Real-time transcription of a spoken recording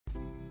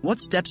What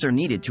steps are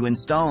needed to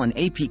install an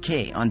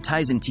APK on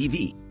Tizen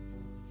TV?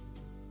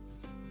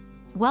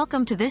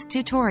 Welcome to this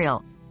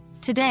tutorial.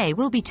 Today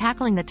we'll be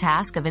tackling the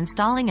task of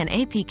installing an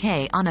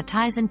APK on a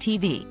Tizen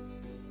TV.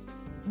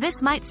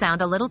 This might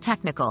sound a little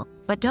technical,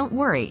 but don't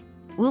worry.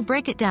 We'll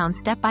break it down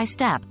step by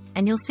step,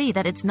 and you'll see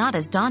that it's not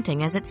as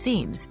daunting as it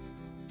seems.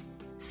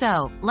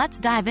 So, let's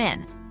dive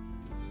in.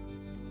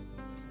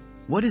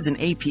 What is an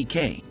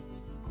APK?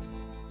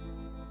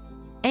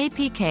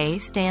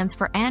 APK stands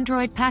for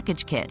Android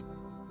Package Kit.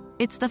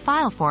 It's the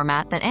file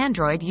format that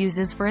Android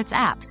uses for its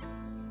apps.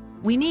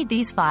 We need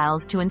these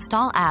files to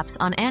install apps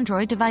on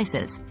Android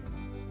devices.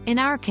 In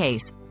our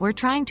case, we're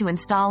trying to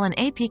install an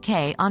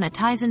APK on a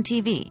Tizen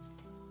TV.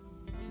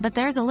 But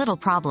there's a little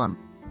problem.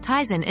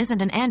 Tizen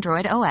isn't an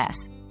Android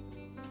OS.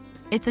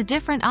 It's a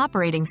different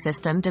operating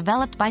system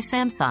developed by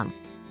Samsung.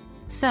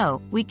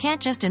 So, we can't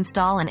just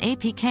install an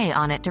APK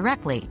on it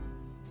directly.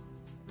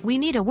 We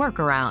need a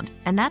workaround,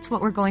 and that's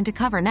what we're going to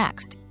cover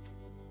next.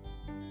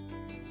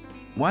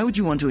 Why would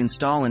you want to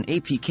install an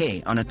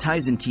APK on a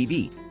Tizen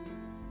TV?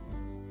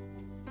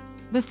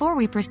 Before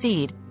we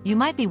proceed, you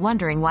might be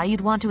wondering why you'd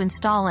want to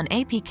install an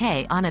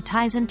APK on a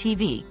Tizen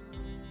TV.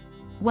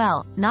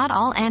 Well, not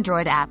all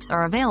Android apps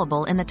are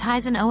available in the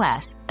Tizen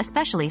OS,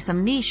 especially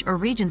some niche or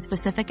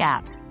region-specific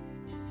apps.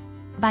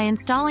 By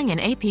installing an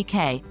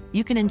APK,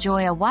 you can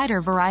enjoy a wider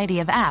variety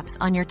of apps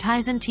on your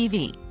Tizen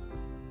TV.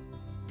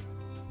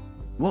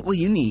 What will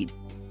you need?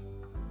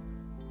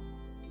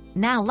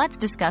 Now let's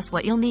discuss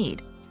what you'll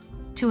need.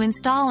 To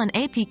install an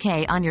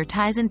APK on your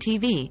Tizen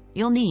TV,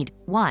 you'll need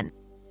 1.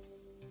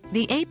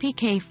 The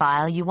APK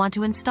file you want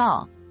to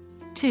install.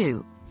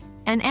 2.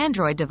 An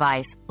Android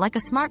device, like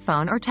a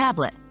smartphone or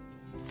tablet.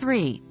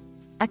 3.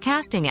 A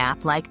casting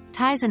app like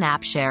Tizen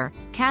App Share,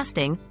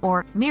 casting,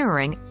 or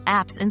mirroring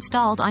apps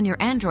installed on your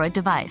Android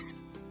device.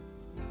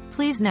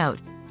 Please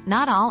note,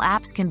 not all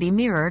apps can be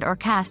mirrored or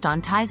cast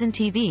on Tizen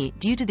TV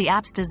due to the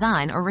app's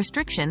design or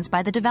restrictions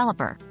by the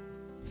developer.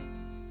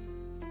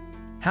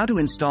 How to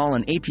install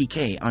an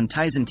APK on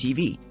Tizen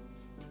TV?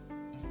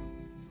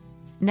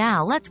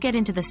 Now let's get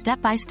into the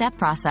step-by-step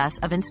process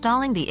of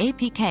installing the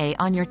APK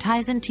on your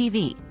Tizen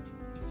TV.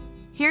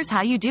 Here's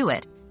how you do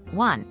it.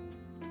 1.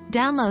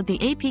 Download the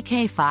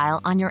APK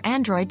file on your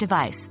Android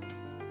device.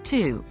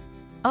 2.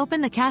 Open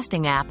the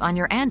casting app on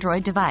your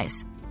Android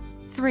device.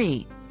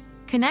 3.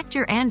 Connect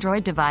your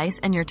Android device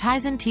and your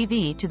Tizen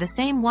TV to the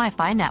same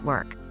Wi-Fi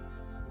network.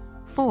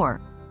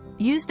 4.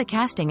 Use the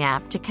casting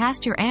app to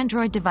cast your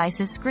Android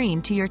device's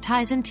screen to your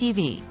Tizen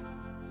TV.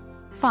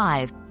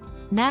 5.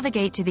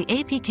 Navigate to the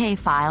APK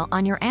file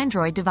on your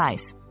Android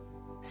device.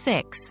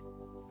 6.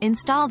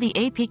 Install the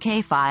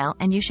APK file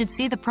and you should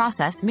see the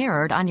process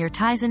mirrored on your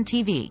Tizen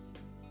TV.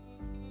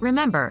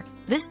 Remember,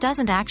 this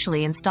doesn't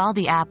actually install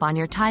the app on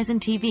your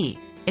Tizen TV,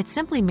 it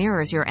simply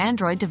mirrors your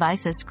Android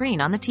device's screen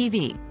on the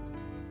TV.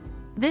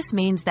 This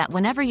means that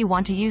whenever you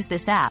want to use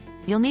this app,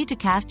 you'll need to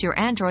cast your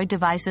Android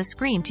device's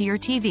screen to your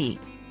TV.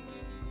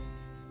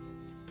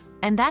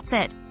 And that's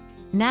it.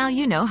 Now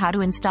you know how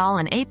to install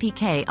an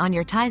APK on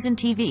your Tizen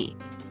TV.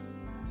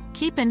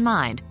 Keep in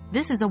mind,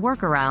 this is a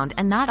workaround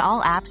and not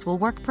all apps will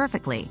work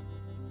perfectly.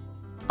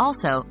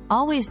 Also,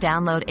 always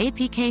download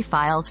APK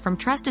files from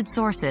trusted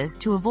sources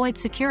to avoid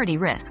security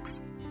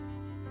risks.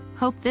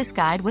 Hope this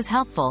guide was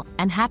helpful,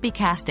 and happy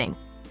casting!